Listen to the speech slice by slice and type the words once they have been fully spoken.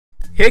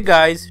Hey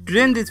guys,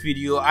 today in this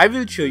video I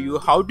will show you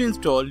how to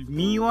install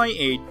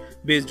Miui8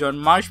 based on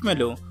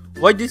Marshmallow.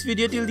 Watch this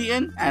video till the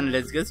end and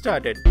let's get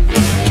started.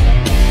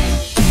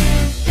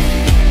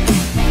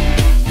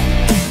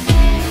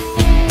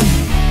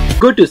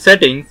 Go to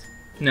settings,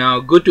 now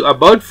go to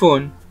about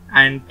phone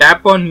and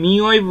tap on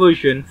Miui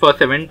version for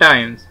 7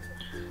 times.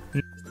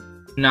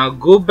 Now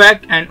go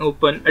back and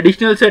open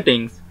additional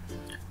settings.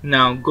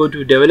 Now go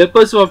to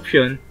developers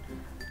option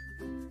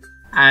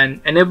and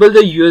enable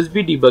the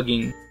USB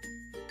debugging.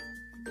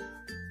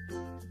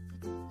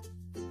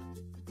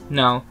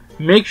 Now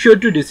make sure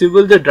to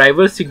disable the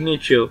driver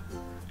signature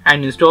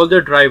and install the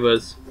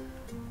drivers.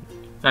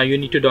 Now you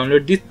need to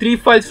download these 3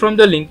 files from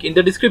the link in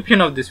the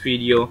description of this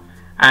video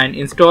and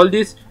install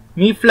this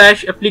Mi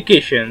Flash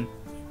application.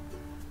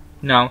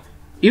 Now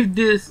if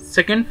this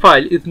second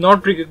file is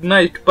not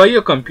recognized by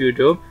your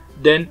computer,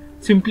 then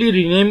simply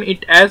rename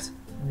it as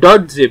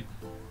 .zip.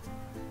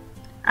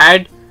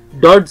 Add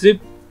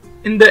 .zip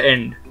in the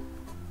end.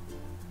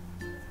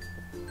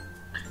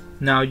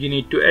 Now you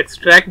need to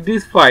extract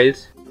these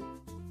files.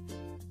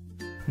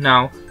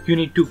 Now you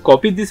need to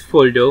copy this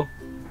folder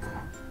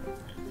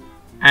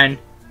and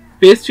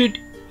paste it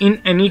in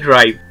any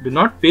drive. Do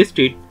not paste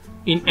it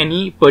in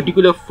any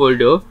particular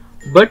folder,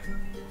 but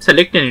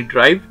select any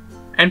drive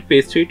and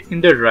paste it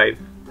in the drive.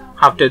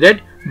 After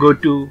that, go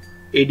to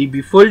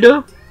ADB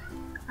folder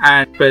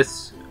and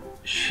press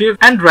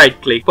Shift and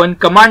right click on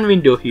command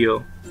window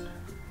here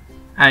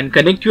and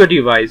connect your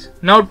device.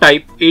 Now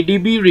type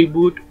ADB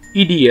reboot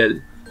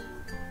EDL.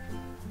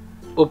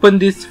 Open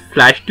this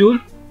flash tool.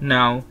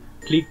 Now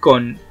click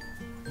on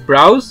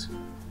browse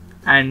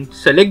and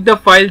select the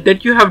file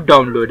that you have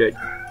downloaded.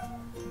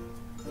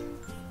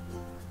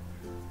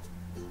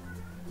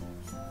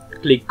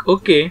 Click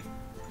OK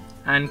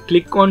and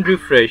click on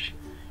refresh.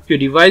 Your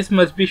device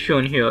must be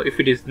shown here. If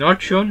it is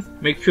not shown,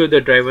 make sure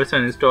the drivers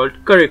are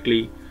installed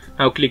correctly.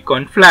 Now click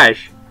on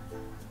flash.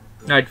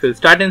 Now it will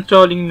start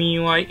installing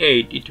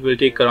Miui8. It will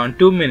take around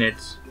 2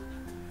 minutes.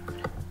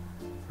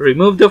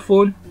 Remove the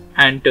phone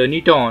and turn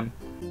it on.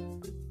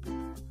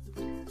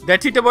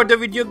 That's it about the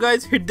video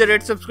guys. Hit the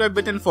red subscribe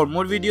button for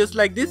more videos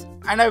like this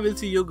and I will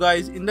see you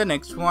guys in the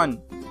next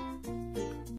one.